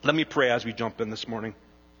Let me pray as we jump in this morning.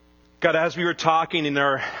 God, as we were talking in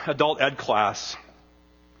our adult ed class,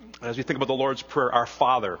 as we think about the Lord's Prayer, our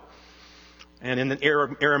Father, and in the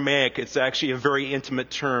Aramaic, it's actually a very intimate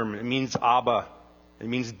term. It means Abba. It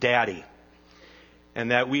means Daddy. And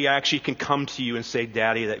that we actually can come to you and say,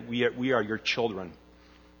 Daddy, that we are your children.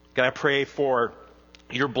 God, I pray for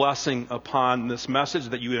your blessing upon this message,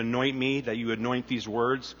 that you would anoint me, that you would anoint these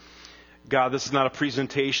words. God, this is not a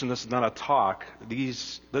presentation. This is not a talk.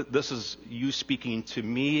 This is you speaking to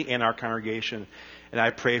me and our congregation. And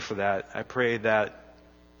I pray for that. I pray that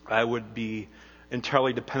I would be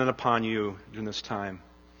entirely dependent upon you during this time.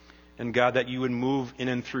 And God, that you would move in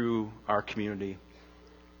and through our community.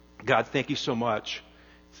 God, thank you so much.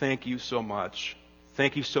 Thank you so much.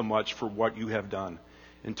 Thank you so much for what you have done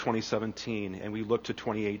in 2017. And we look to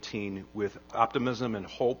 2018 with optimism and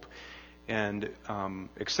hope, and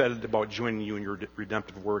excited about joining you in your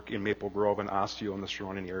redemptive work in Maple Grove and Osseo and the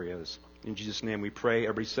surrounding areas. In Jesus' name we pray.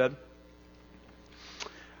 Everybody said?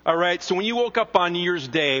 All right, so when you woke up on New Year's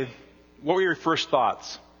Day, what were your first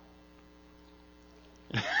thoughts?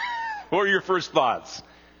 What were your first thoughts?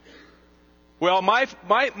 Well,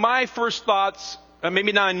 my first thoughts,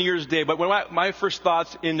 maybe not on New Year's Day, but my first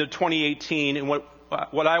thoughts into 2018 and what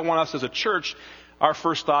I want us as a church, our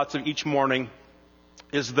first thoughts of each morning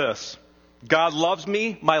is this. God loves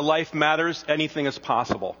me, my life matters, anything is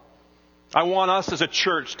possible. I want us as a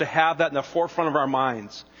church to have that in the forefront of our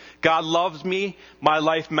minds. God loves me, my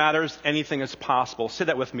life matters, anything is possible. Say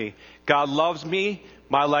that with me. God loves me,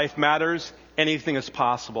 my life matters, anything is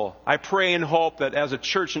possible. I pray and hope that as a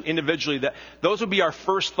church and individually, that those will be our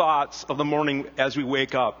first thoughts of the morning as we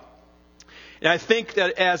wake up. And I think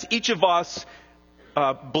that as each of us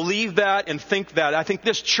believe that and think that, I think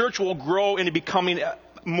this church will grow into becoming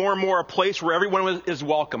more and more a place where everyone is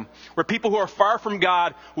welcome, where people who are far from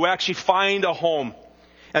God will actually find a home,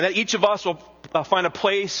 and that each of us will find a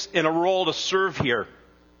place and a role to serve here.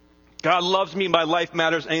 God loves me, my life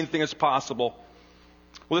matters, anything is possible.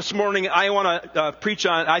 Well, this morning I want to preach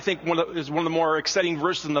on, I think, one of the more exciting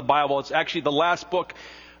verses in the Bible. It's actually the last book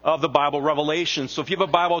of the Bible, Revelation. So if you have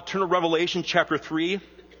a Bible, turn to Revelation chapter 3,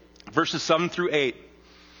 verses 7 through 8.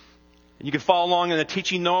 And you can follow along in the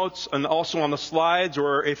teaching notes and also on the slides,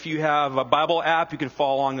 or if you have a Bible app, you can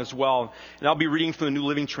follow along as well. And I'll be reading from the New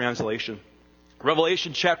Living Translation.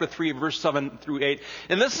 Revelation chapter 3, verse 7 through 8.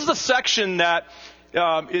 And this is a section that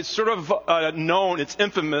is sort of known, it's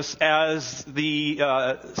infamous as the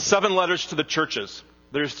 7 letters to the churches.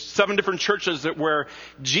 There's 7 different churches where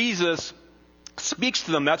Jesus speaks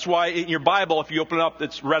to them. That's why in your Bible, if you open it up,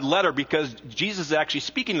 it's red letter, because Jesus is actually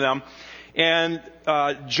speaking to them. And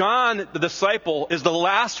John, the disciple, is the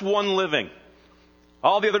last one living.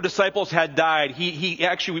 All the other disciples had died. He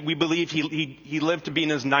actually, we believe, he lived to be in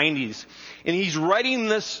his 90s. And he's writing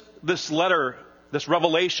this letter, this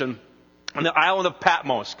revelation, on the island of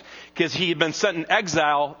Patmos, because he had been sent in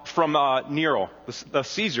exile from Nero, the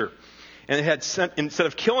Caesar. And it had sent, instead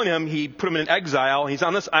of killing him, he put him in exile. He's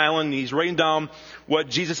on this island, and he's writing down what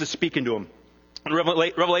Jesus is speaking to him. In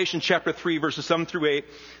Revelation chapter 3, verses 7 through 8,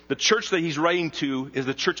 the church that he's writing to is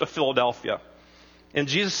the church of Philadelphia. And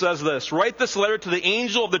Jesus says this, "Write this letter to the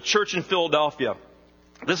angel of the church in Philadelphia.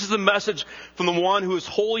 This is the message from the one who is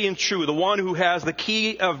holy and true, the one who has the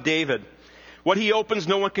key of David. What he opens,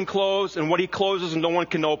 no one can close, and what he closes, no one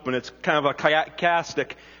can open." It's kind of a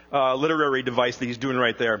chiastic literary device that he's doing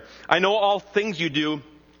right there. "I know all things you do,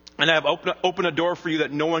 and I have opened a door for you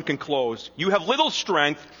that no one can close. You have little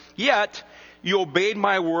strength, yet you obeyed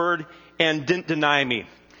my word and didn't deny me."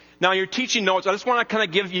 Now, in your teaching notes, I just want to kind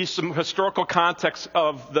of give you some historical context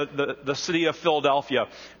of the city of Philadelphia.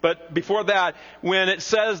 But before that, when it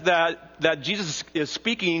says that Jesus is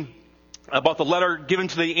speaking about the letter given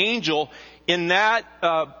to the angel, in that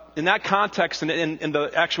context and in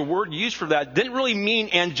the actual word used for that, didn't really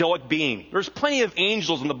mean angelic being. There's plenty of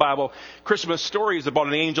angels in the Bible. Christmas stories about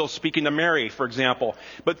an angel speaking to Mary, for example.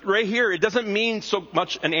 But right here, it doesn't mean so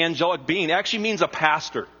much an angelic being. It actually means a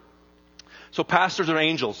pastor. So pastors are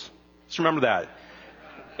angels. Just remember that.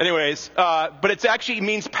 Anyways, but it actually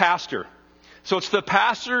means pastor. So it's the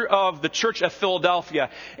pastor of the church at Philadelphia.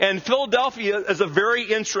 And Philadelphia is a very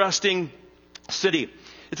interesting city.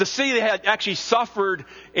 It's a city that had actually suffered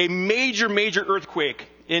a major earthquake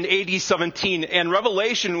in AD 17. And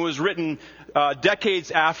Revelation was written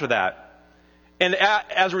decades after that. And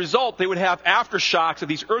as a result, they would have aftershocks of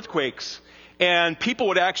these earthquakes. And people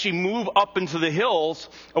would actually move up into the hills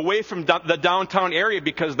away from the downtown area,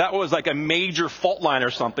 because that was like a major fault line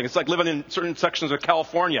or something. It's like living in certain sections of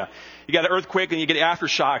California. You got an earthquake and you get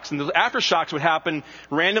aftershocks. And those aftershocks would happen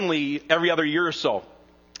randomly every other year or so.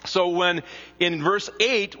 So when in verse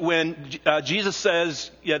 8, when Jesus says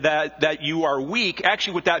that you are weak,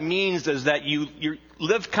 actually what that means is that you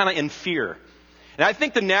live kind of in fear. And I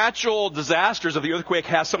think the natural disasters of the earthquake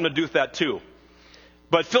has something to do with that too.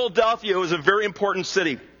 But Philadelphia was a very important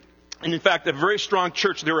city. And in fact, a very strong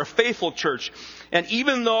church. They were a faithful church. And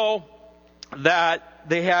even though that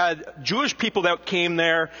they had Jewish people that came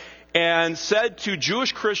there and said to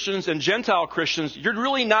Jewish Christians and Gentile Christians, you're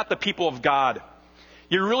really not the people of God.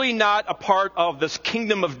 You're really not a part of this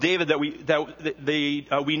kingdom of David that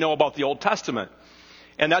we know about the Old Testament.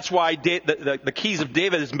 And that's why the keys of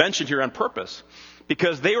David is mentioned here on purpose.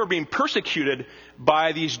 Because they were being persecuted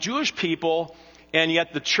by these Jewish people, and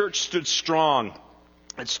yet the church stood strong.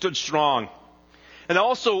 It stood strong. And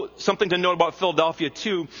also, something to note about Philadelphia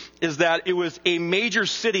too, is that it was a major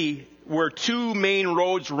city where two main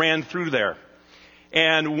roads ran through there.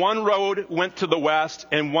 And one road went to the west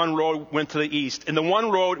and one road went to the east. And the one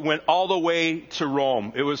road went all the way to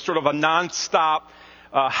Rome. It was sort of a nonstop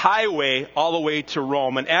highway all the way to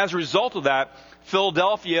Rome. And as a result of that,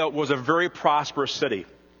 Philadelphia was a very prosperous city.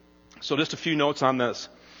 So just a few notes on this.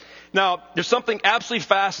 Now, there's something absolutely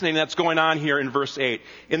fascinating that's going on here in verse 8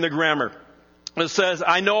 in the grammar. It says,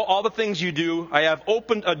 I know all the things you do. I have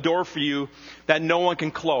opened a door for you that no one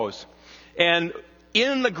can close. And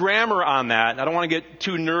in the grammar on that, I don't want to get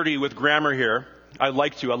too nerdy with grammar here. I'd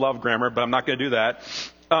like to. I love grammar, but I'm not going to do that.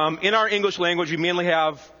 In our English language, we mainly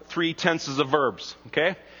have 3 tenses of verbs.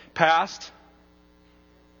 Okay? Past.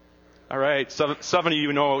 All right. Seven of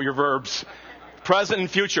you know your verbs. Present and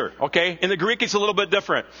future. Okay? In the Greek, it's a little bit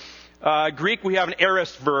different. Greek, we have an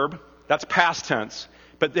aorist verb. That's past tense.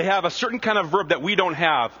 But they have a certain kind of verb that we don't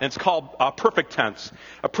have, and it's called perfect tense.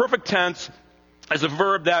 A perfect tense is a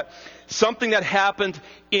verb that something that happened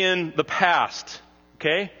in the past.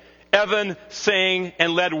 Okay? Evan sang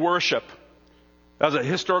and led worship. That was a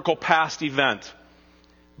historical past event.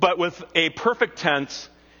 But with a perfect tense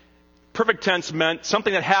meant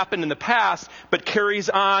something that happened in the past, but carries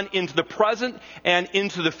on into the present and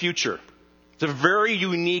into the future. It's a very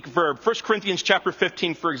unique verb. 1 Corinthians chapter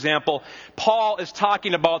 15, for example, Paul is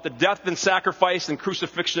talking about the death and sacrifice and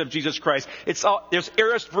crucifixion of Jesus Christ. There's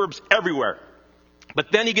aorist verbs everywhere.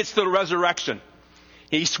 But then he gets to the resurrection.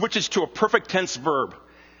 He switches to a perfect tense verb,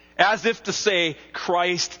 as if to say,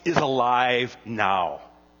 Christ is alive now.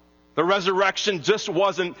 The resurrection just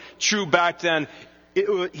wasn't true back then.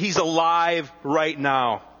 He's alive right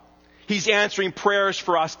now. He's answering prayers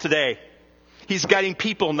for us today. He's guiding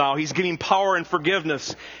people now. He's giving power and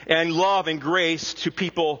forgiveness and love and grace to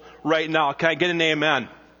people right now. Can I get an amen?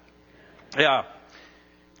 Yeah.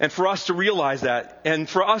 And for us to realize that, and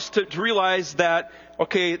for us to realize that,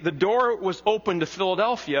 okay, the door was open to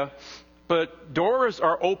Philadelphia, but doors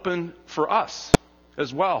are open for us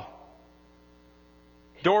as well.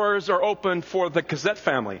 Doors are open for the Cassette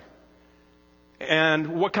family.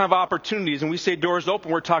 And what kind of opportunities? And we say doors open,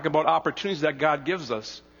 we're talking about opportunities that God gives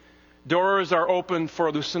us. Doors are open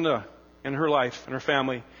for Lucinda and her life and her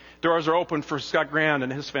family. Doors are open for Scott Grand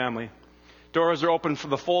and his family. Doors are open for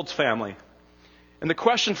the Folds family. And the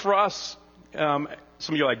question for us, some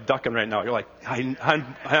of you are like ducking right now. You're like, I'm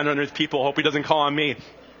underneath people. Hope he doesn't call on me.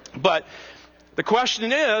 But the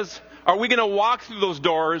question is, are we going to walk through those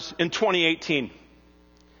doors in 2018?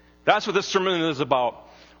 That's what this sermon is about.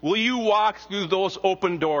 Will you walk through those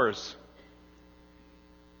open doors?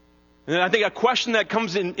 And I think a question that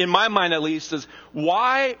comes in my mind at least is,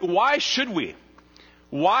 why should we?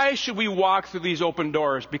 Why should we walk through these open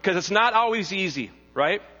doors? Because it's not always easy,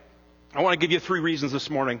 right? I want to give you 3 reasons this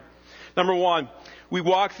morning. Number 1, we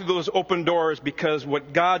walk through those open doors because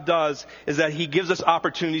what God does is that He gives us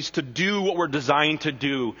opportunities to do what we're designed to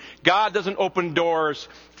do. God doesn't open doors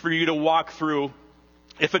for you to walk through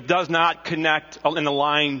if it does not connect and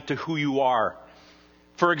align to who you are.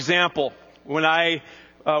 For example, when I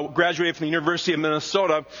graduated from the University of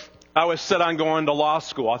Minnesota, I was set on going to law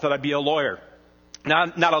school. I thought I'd be a lawyer.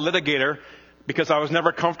 Not a litigator, because I was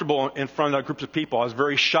never comfortable in front of groups of people. I was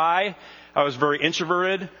very shy, I was very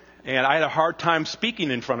introverted, and I had a hard time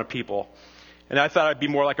speaking in front of people. And I thought I'd be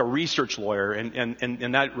more like a research lawyer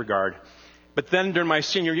in that regard. But then during my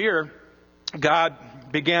senior year, God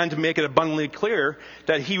began to make it abundantly clear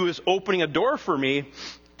that He was opening a door for me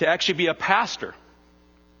to actually be a pastor.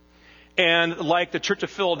 And like the Church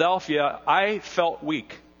of Philadelphia, I felt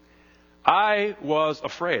weak. I was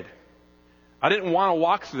afraid. I didn't want to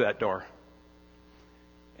walk through that door.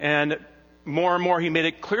 And more He made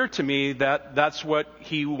it clear to me that that's what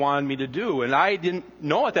He wanted me to do. And I didn't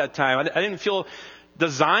know at that time. I didn't feel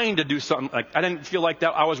designed to do something like, I didn't feel like that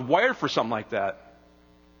I was wired for something like that.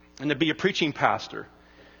 And to be a preaching pastor.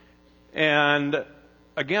 And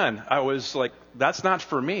again, I was like, that's not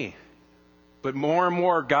for me. But more and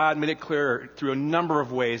more, God made it clear through a number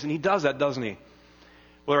of ways. And he does that, doesn't he?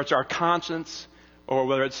 Whether it's our conscience, or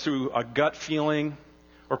whether it's through a gut feeling,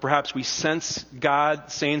 or perhaps we sense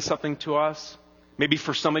God saying something to us. Maybe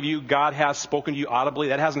for some of you, God has spoken to you audibly.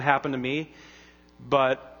 That hasn't happened to me.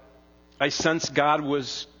 But I sensed God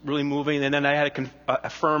was really moving. And then I had it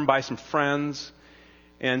affirmed by some friends.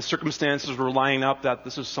 And circumstances were lining up that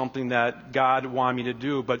this is something that God wanted me to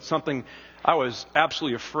do. But something I was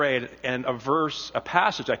absolutely afraid. And a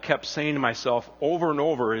passage I kept saying to myself over and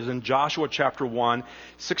over is in Joshua chapter 1,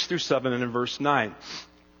 6 through 7, and in verse 9.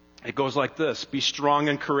 It goes like this: be strong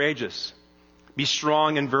and courageous. Be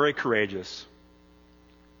strong and very courageous.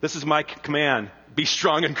 This is my command. Be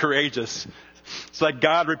strong and courageous. It's like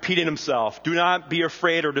God repeating himself. Do not be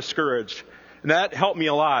afraid or discouraged. And that helped me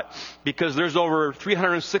a lot because there's over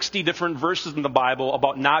 360 different verses in the Bible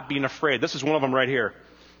about not being afraid. This is one of them right here.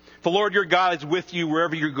 The Lord your God is with you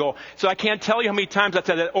wherever you go. So I can't tell you how many times I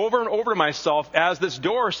said that over and over to myself as this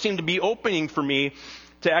door seemed to be opening for me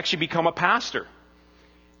to actually become a pastor.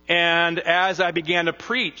 And as I began to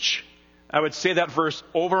preach, I would say that verse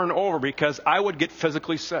over and over because I would get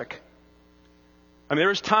physically sick. I mean, there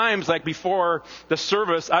was times like before the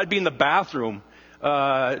service, I'd be in the bathroom.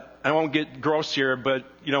 I won't get gross here, but,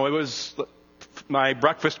 it was, my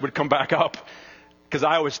breakfast would come back up because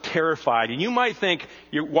I was terrified. And you might think,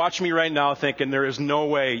 you're watching me right now thinking there is no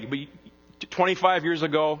way. But 25 years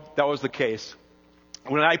ago, that was the case.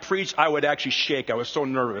 When I preached, I would actually shake. I was so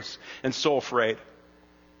nervous and so afraid.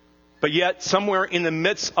 But yet, somewhere in the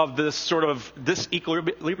midst of this sort of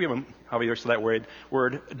disequilibrium, however you say that word,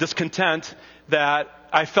 discontent, that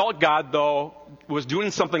I felt God, though, was doing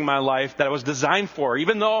something in my life that I was designed for.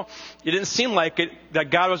 Even though it didn't seem like it, that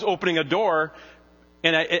God was opening a door,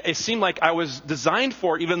 and it seemed like I was designed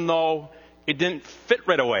for it, even though it didn't fit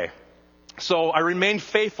right away. So I remained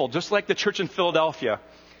faithful, just like the church in Philadelphia,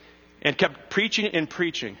 and kept preaching and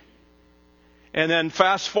preaching. And then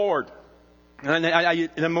fast forward. And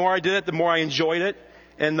the more I did it, the more I enjoyed it,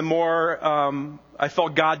 and the more I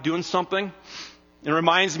felt God doing something. It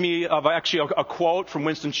reminds me of actually a quote from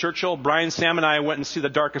Winston Churchill. Brian, Sam, and I went and see The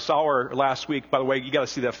Darkest Hour last week. By the way, you got to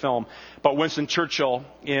see that film. About Winston Churchill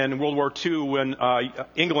in World War II when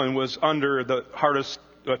England was under the hardest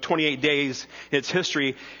 28 days in its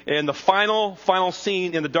history. And the final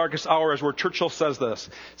scene in The Darkest Hour is where Churchill says this: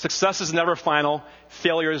 success is never final,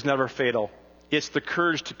 failure is never fatal. It's the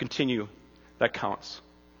courage to continue that counts.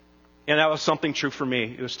 And that was something true for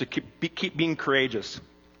me. It was to keep being courageous,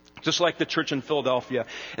 just like the church in Philadelphia.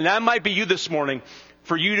 And that might be you this morning,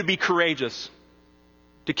 for you to be courageous,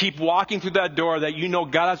 to keep walking through that door that you know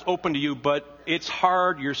God has opened to you, but it's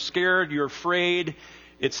hard, you're scared, you're afraid,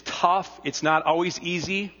 it's tough, it's not always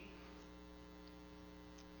easy.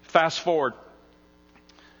 Fast forward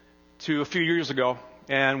to a few years ago,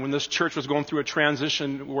 and when this church was going through a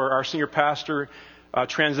transition where our senior pastor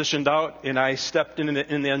transitioned out, and I stepped in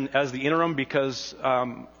as the interim because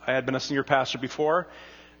I had been a senior pastor before.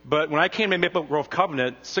 But when I came to Maple Grove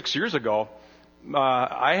Covenant 6 years ago,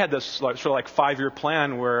 I had this sort of like 5-year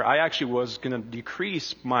plan where I actually was going to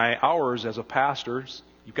decrease my hours as a pastor.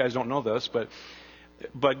 You guys don't know this, but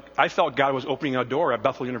I felt God was opening a door at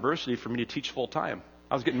Bethel University for me to teach full time.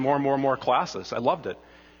 I was getting more and more classes. I loved it,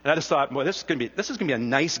 and I just thought, well, this is going to be a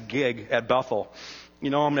nice gig at Bethel. I'm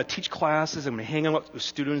going to teach classes, I'm going to hang out with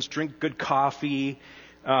students, drink good coffee,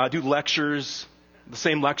 do lectures, the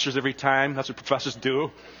same lectures every time. That's what professors do.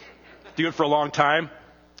 Do it for a long time.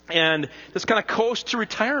 And just kind of coast to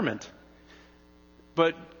retirement.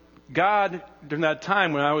 But God, during that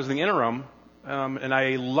time when I was in the interim, and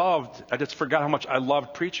I just forgot how much I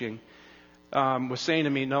loved preaching, was saying to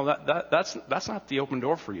me, no, that's not the open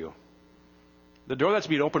door for you. The door that's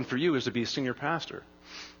being opened for you is to be a senior pastor.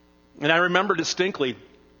 And I remember distinctly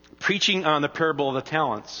preaching on the parable of the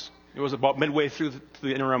talents. It was about midway through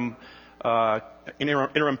the interim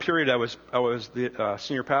period. I was the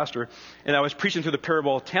senior pastor, and I was preaching through the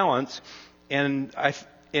parable of talents. And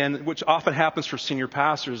which often happens for senior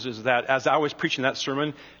pastors is that as I was preaching that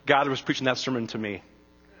sermon, God was preaching that sermon to me.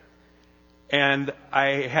 And I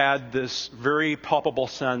had this very palpable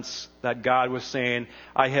sense that God was saying,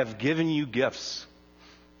 I have given you gifts.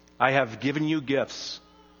 I have given you gifts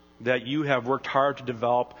that you have worked hard to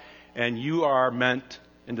develop, and you are meant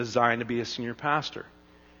and designed to be a senior pastor.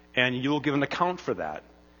 And you will give an account for that.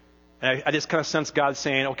 And I just kind of sense God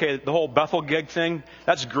saying, okay, the whole Bethel gig thing,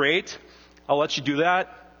 that's great. I'll let you do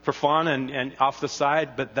that for fun and off the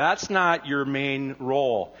side, but that's not your main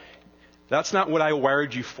role. That's not what I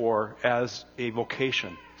wired you for as a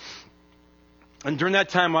vocation. And during that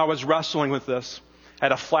time I was wrestling with this, I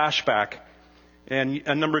had a flashback. And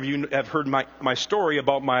a number of you have heard my story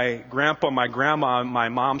about my grandpa, my grandma on my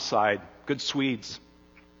mom's side, good Swedes,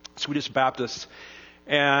 Swedish Baptists.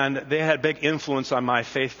 And they had big influence on my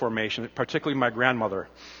faith formation, particularly my grandmother.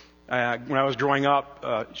 When I was growing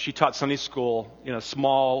up, she taught Sunday school in a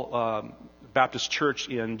small Baptist church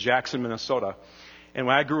in Jackson, Minnesota. And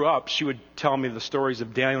when I grew up, she would tell me the stories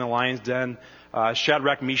of Daniel in the lion's den,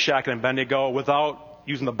 Shadrach, Meshach, and Abednego without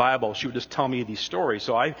using the Bible. She would just tell me these stories.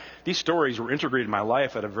 So these stories were integrated in my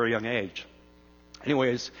life at a very young age.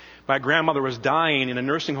 Anyways, my grandmother was dying in a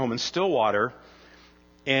nursing home in Stillwater.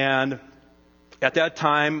 And at that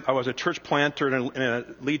time, I was a church planter and a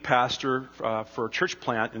lead pastor for a church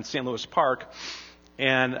plant in St. Louis Park.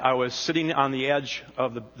 And I was sitting on the edge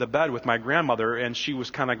of the bed with my grandmother, and she was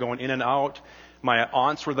kind of going in and out. My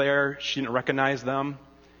aunts were there. She didn't recognize them.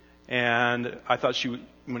 And I thought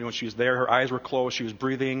when she was there, her eyes were closed. She was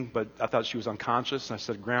breathing, but I thought she was unconscious. And I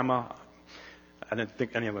said, Grandma, I didn't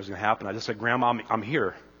think anything was going to happen. I just said, Grandma, I'm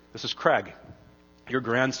here. This is Craig, your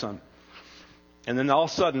grandson. And then all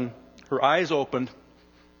of a sudden, her eyes opened,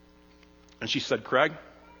 and she said, Craig,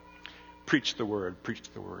 preach the word, preach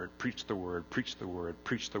the word, preach the word, preach the word,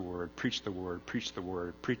 preach the word, preach the word, preach the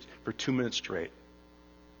word, preach for 2 minutes straight.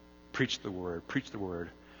 Preach the word, preach the word.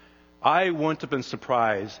 I wouldn't have been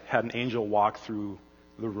surprised had an angel walk through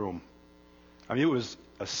the room. I mean, it was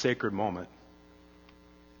a sacred moment.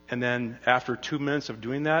 And then after 2 minutes of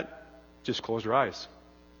doing that, just closed her eyes.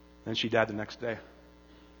 And she died the next day.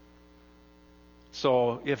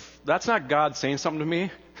 So if that's not God saying something to me,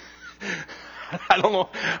 I don't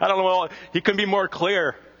know. He couldn't be more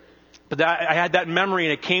clear. But I had that memory,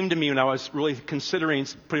 and it came to me when I was really considering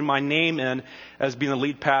putting my name in as being the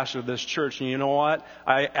lead pastor of this church. And you know what?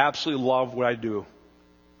 I absolutely love what I do.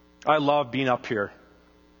 I love being up here.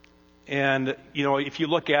 And, you know, if you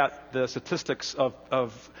look at the statistics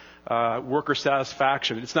of worker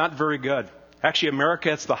satisfaction, it's not very good. Actually,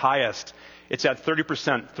 America, it's the highest. It's at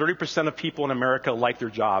 30%. 30% of people in America like their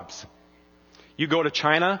jobs. You go to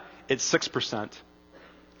China, it's 6%.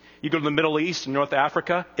 You go to the Middle East and North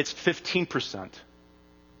Africa, it's 15%.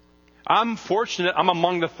 I'm fortunate I'm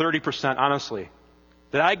among the 30%, honestly,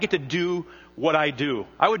 that I get to do what I do.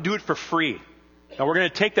 I would do it for free. Now, we're going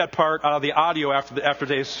to take that part out of the audio after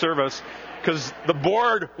today's service, because the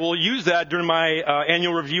board will use that during my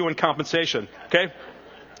annual review and compensation. Okay?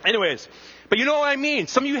 Anyways, but you know what I mean.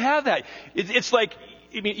 Some of you have that. It's like,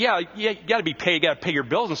 I mean, yeah, you got to be paid, you got to pay your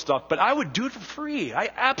bills and stuff, but I would do it for free. I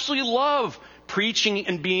absolutely love preaching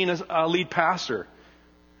and being a lead pastor.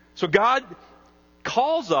 So God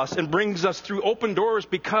calls us and brings us through open doors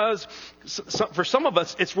because for some of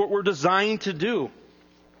us, it's what we're designed to do.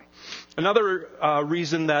 Another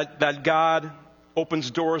reason that God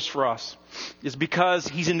opens doors for us is because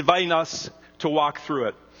He's inviting us to walk through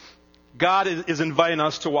it. God is inviting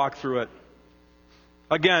us to walk through it.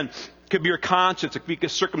 Again, it could be your conscience, it could be a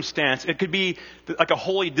circumstance, it could be like a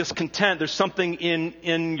holy discontent. There's something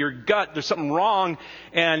in your gut, there's something wrong,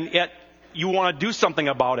 and yet you want to do something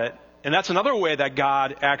about it. And that's another way that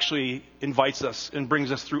God actually invites us and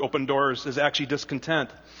brings us through open doors, is actually discontent.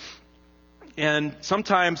 And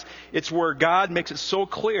sometimes it's where God makes it so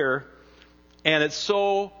clear and it's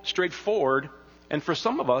so straightforward, and for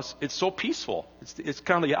some of us, it's so peaceful. It's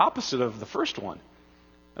kind of the opposite of the first one.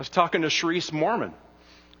 I was talking to Sharice Mormon.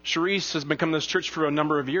 Sharice has been coming to this church for a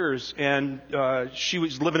number of years, and she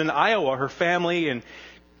was living in Iowa. Her family and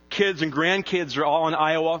kids and grandkids are all in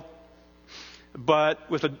Iowa. But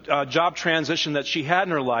with a job transition that she had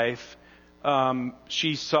in her life,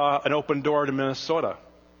 she saw an open door to Minnesota.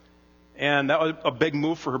 And that was a big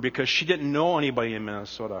move for her because she didn't know anybody in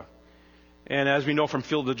Minnesota. And as we know from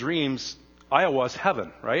Field of Dreams, Iowa is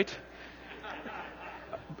heaven, right?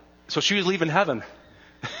 So she was leaving heaven.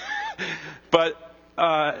 But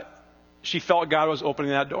she felt God was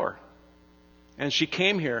opening that door. And she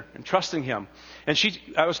came here and trusting Him. And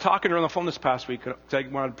I was talking to her on the phone this past week. I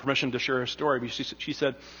wanted permission to share her story. But she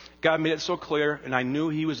said, God made it so clear, and I knew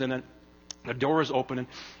He was in it. The door was open, and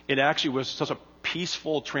it actually was such a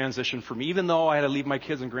peaceful transition for me, even though I had to leave my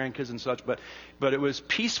kids and grandkids and such. But it was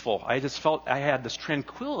peaceful. I just felt I had this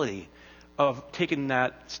tranquility of taking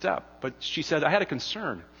that step. But she said, I had a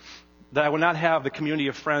concern that I would not have the community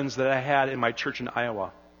of friends that I had in my church in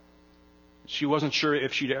Iowa. She wasn't sure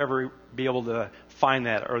if she'd ever be able to find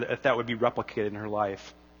that or if that would be replicated in her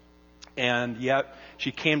life. And yet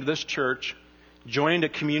she came to this church, joined a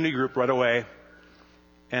community group right away,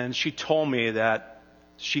 and she told me that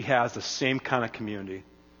she has the same kind of community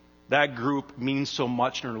That group means so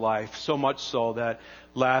much in her life, so much so that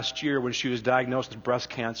last year when she was diagnosed with breast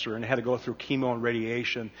cancer and had to go through chemo and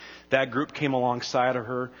radiation, that group came alongside of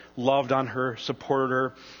her, loved on her, supported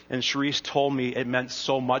her, and Cherise told me it meant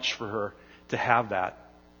so much for her to have that.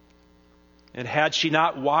 And had she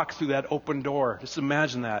not walked through that open door, just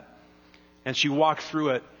imagine that, and she walked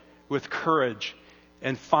through it with courage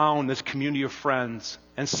and found this community of friends.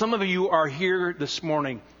 And some of you are here this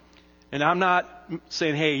morning, and I'm not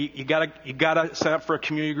saying, hey, you gotta sign up for a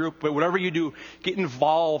community group, but whatever you do, get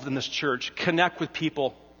involved in this church. Connect with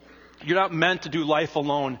people. You're not meant to do life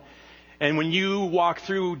alone. And when you walk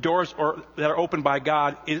through doors that are opened by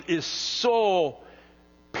God, it is so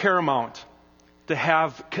paramount to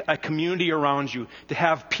have a community around you, to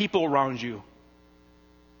have people around you.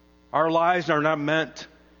 Our lives are not meant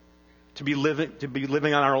to be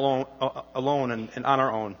living on our alone and on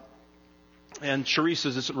our own. And Cherise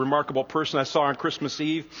is this remarkable person I saw on Christmas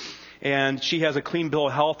Eve, and she has a clean bill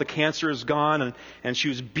of health. The cancer is gone, and she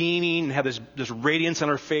was beaming and had this radiance on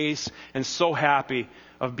her face, and so happy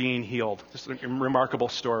of being healed. Just a remarkable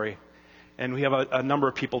story. And we have a number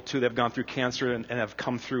of people too that have gone through cancer and have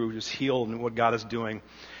come through just healed in what God is doing.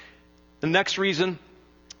 The next reason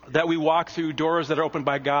that we walk through doors that are opened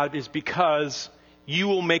by God is because you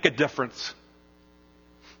will make a difference.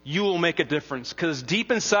 You will make a difference, because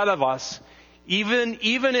deep inside of us, even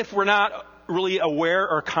if we're not really aware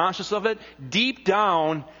or conscious of it, deep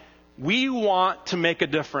down, we want to make a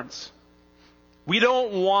difference. We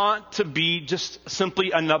don't want to be just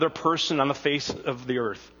simply another person on the face of the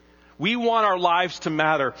earth. We want our lives to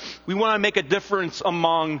matter. We want to make a difference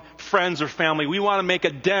among friends or family. We want to make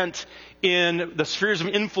a dent in the spheres of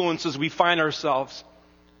influences we find ourselves.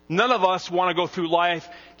 None of us want to go through life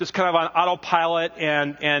just kind of on autopilot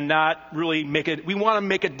and not really make it. We want to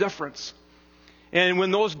make a difference. And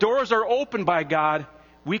when those doors are opened by God,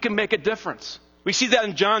 we can make a difference. We see that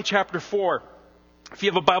in John chapter 4. If you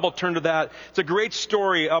have a Bible, turn to that. It's a great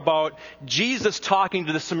story about Jesus talking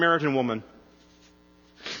to the Samaritan woman.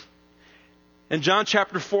 In John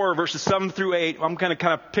chapter 4, verses 7 through 8, I'm going to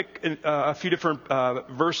kind of pick a few different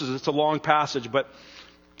verses. It's a long passage, but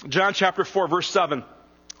John chapter 4, verse 7.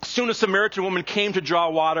 Soon a Samaritan woman came to draw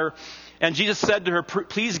water, and Jesus said to her,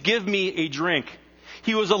 "Please give me a drink."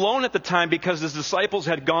 He was alone at the time because his disciples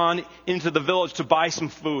had gone into the village to buy some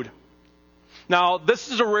food. Now, this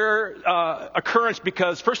is a rare occurrence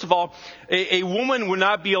because, first of all, a woman would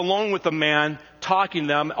not be alone with a man talking to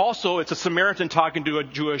them. Also, it's a Samaritan talking to a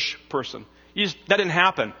Jewish person. That didn't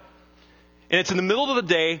happen. And it's in the middle of the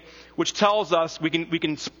day, which tells us we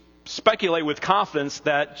can speculate with confidence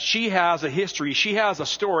that she has a history, she has a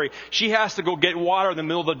story. She has to go get water in the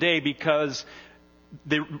middle of the day because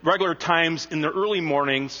the regular times in the early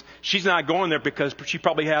mornings, she's not going there because she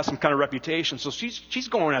probably has some kind of reputation. So she's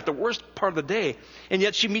going at the worst part of the day. And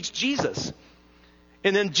yet she meets Jesus.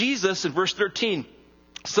 And then Jesus, in verse 13,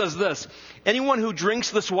 says this: "Anyone who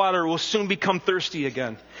drinks this water will soon become thirsty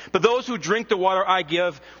again. But those who drink the water I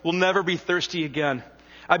give will never be thirsty again.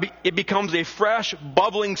 It becomes a fresh,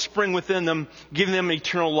 bubbling spring within them, giving them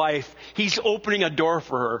eternal life." He's opening a door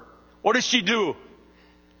for her. What does she do?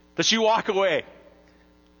 Does she walk away?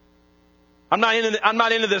 I'm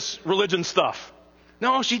not into this religion stuff.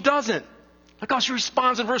 No, she doesn't. Look how she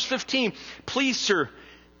responds in verse 15. "Please, sir,"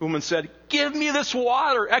 the woman said, "give me this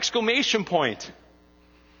water!" Exclamation point.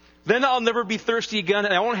 "Then I'll never be thirsty again,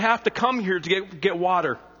 and I won't have to come here to get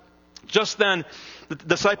water." Just then, the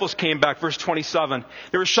disciples came back, verse 27.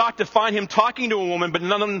 They were shocked to find him talking to a woman, but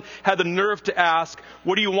none of them had the nerve to ask,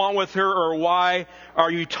 "What do you want with her?" or "Why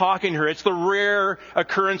are you talking to her?" It's the rare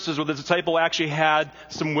occurrences where the disciple actually had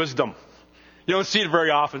some wisdom. You don't see it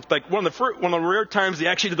very often. It's like one of the rare times they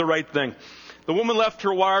actually did the right thing. The woman left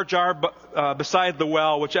her water jar beside the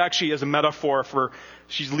well, which actually is a metaphor for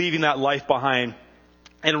she's leaving that life behind,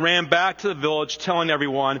 and ran back to the village telling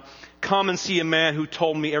everyone, "Come and see a man who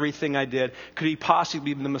told me everything I did. Could he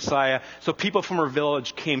possibly be the Messiah?" So people from her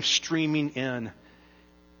village came streaming in,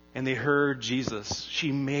 and they heard Jesus.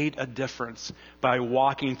 She made a difference by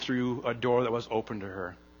walking through a door that was open to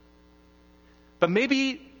her. But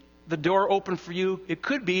maybe the door open for you, it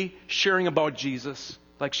could be sharing about Jesus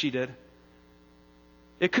like she did.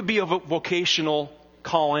 It could be a vocational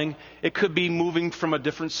calling. It could be moving from a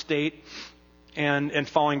different state and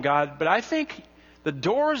following God. But I think the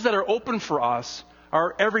doors that are open for us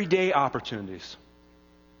are everyday opportunities.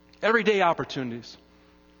 Everyday opportunities.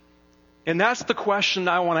 And that's the question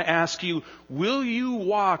I want to ask you. Will you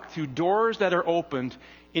walk through doors that are opened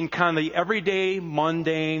in kind of the everyday,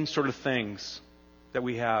 mundane sort of things that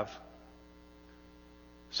we have?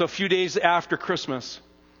 So a few days after Christmas,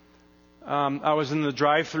 I was in the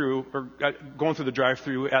drive-through, or going through the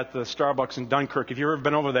drive-through at the Starbucks in Dunkirk. If you've ever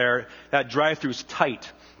been over there, that drive-through is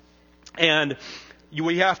tight. And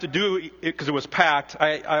what you have to do, because it was packed,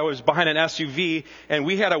 I was behind an SUV, and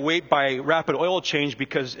we had to wait by rapid oil change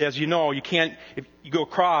because, as you know, you can't, if you go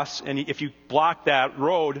across, and if you block that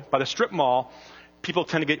road by the strip mall, people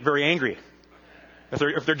tend to get very angry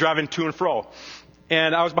if they're driving to and fro.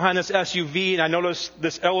 And I was behind this SUV, and I noticed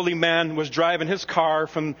this elderly man was driving his car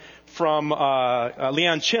from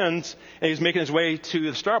Leon Chin's, and he was making his way to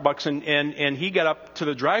the Starbucks, and he got up to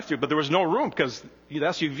the drive-thru, but there was no room because the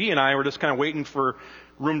SUV and I were just kind of waiting for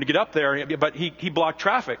room to get up there, but he blocked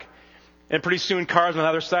traffic. And pretty soon cars on the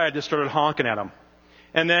other side just started honking at him.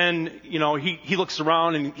 And then, he looks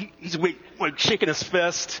around and he's shaking his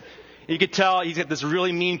fist. You could tell he's got this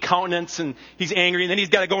really mean countenance, and he's angry, and then he's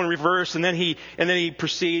got to go in reverse, and then he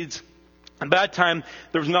proceeds. And by that time,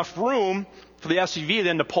 there was enough room for the SUV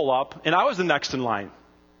then to pull up, and I was the next in line.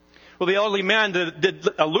 Well, the elderly man did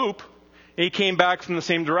a loop, and he came back from the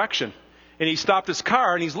same direction. And he stopped his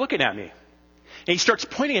car, and he's looking at me. And he starts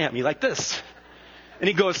pointing at me like this. And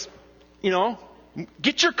he goes,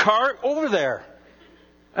 get your car over there.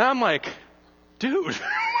 And I'm like, dude, what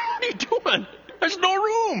are you doing? There's no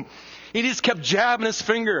room. He just kept jabbing his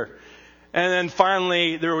finger. And then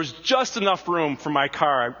finally, there was just enough room for my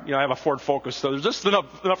car. I have a Ford Focus, so there's just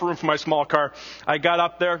enough room for my small car. I got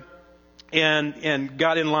up there and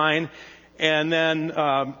got in line, and then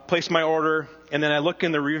placed my order. And then I look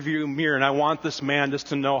in the rearview mirror, and I want this man just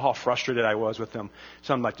to know how frustrated I was with him.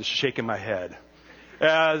 So I'm like just shaking my head,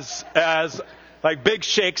 as like big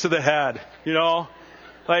shakes of the head,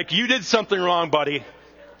 like you did something wrong, buddy.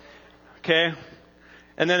 Okay.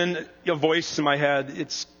 And then a voice in my head,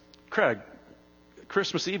 it's, Craig,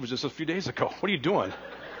 Christmas Eve was just a few days ago. What are you doing?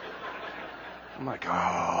 I'm like,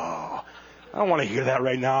 I don't want to hear that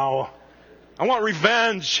right now. I want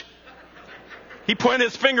revenge. He pointed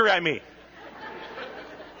his finger at me.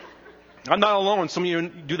 I'm not alone. Some of you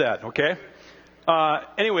do that, okay?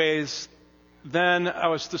 Anyways, then I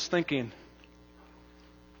was just thinking,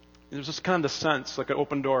 there's just kind of the sense, like an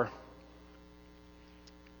open door.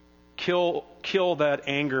 Kill that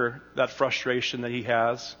anger, that frustration that he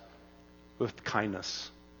has with kindness.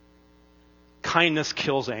 Kindness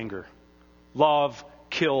kills anger. Love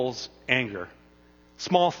kills anger.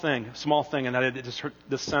 Small thing, and I just heard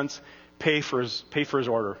this sense, pay for his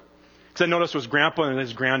order. Because I noticed it was Grandpa and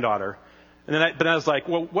his granddaughter, and then I was like,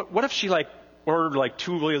 well, what if she ordered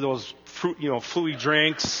two of those fruit, fruity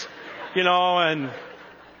drinks, and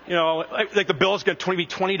like the bill's going to be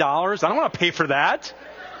 $20. I don't want to pay for that.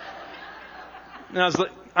 And I was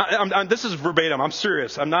like, this is verbatim. I'm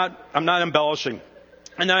serious. I'm not embellishing.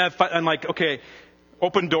 And then I'm like, okay,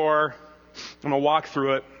 open door. I'm going to walk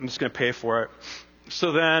through it. I'm just going to pay for it.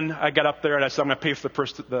 So then I got up there and I said, I'm going to pay for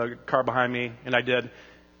the car behind me. And I did.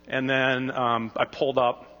 And then I pulled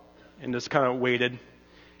up and just kind of waited.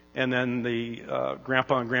 And then the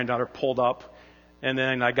grandpa and granddaughter pulled up. And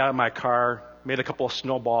then I got in my car, made a couple of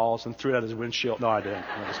snowballs, and threw it at his windshield. No, I didn't.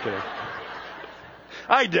 I'm just kidding.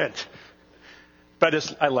 I didn't.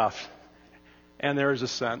 But I left. And there was a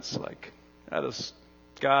sense like, that is,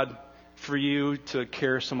 God, for you to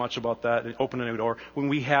care so much about that and open a new door. When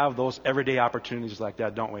we have those everyday opportunities like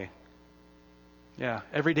that, don't we? Yeah,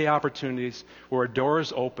 everyday opportunities where a door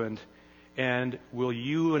is opened, and will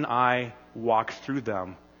you and I walk through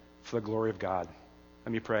them for the glory of God?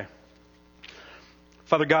 Let me pray.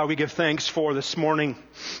 Father God, we give thanks for this morning,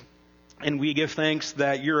 and we give thanks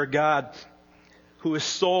that you're a God who is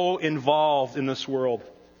so involved in this world,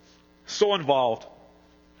 so involved,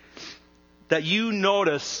 that you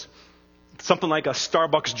notice something like a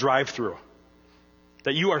Starbucks drive-thru,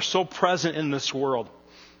 that you are so present in this world,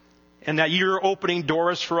 and that you're opening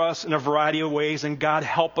doors for us in a variety of ways, and God,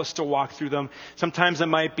 help us to walk through them. Sometimes it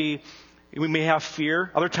might be, we may have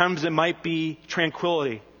fear. Other times it might be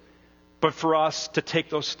tranquility. But for us to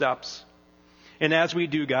take those steps. And as we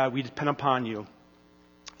do, God, we depend upon you.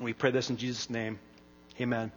 We pray this in Jesus' name. Amen.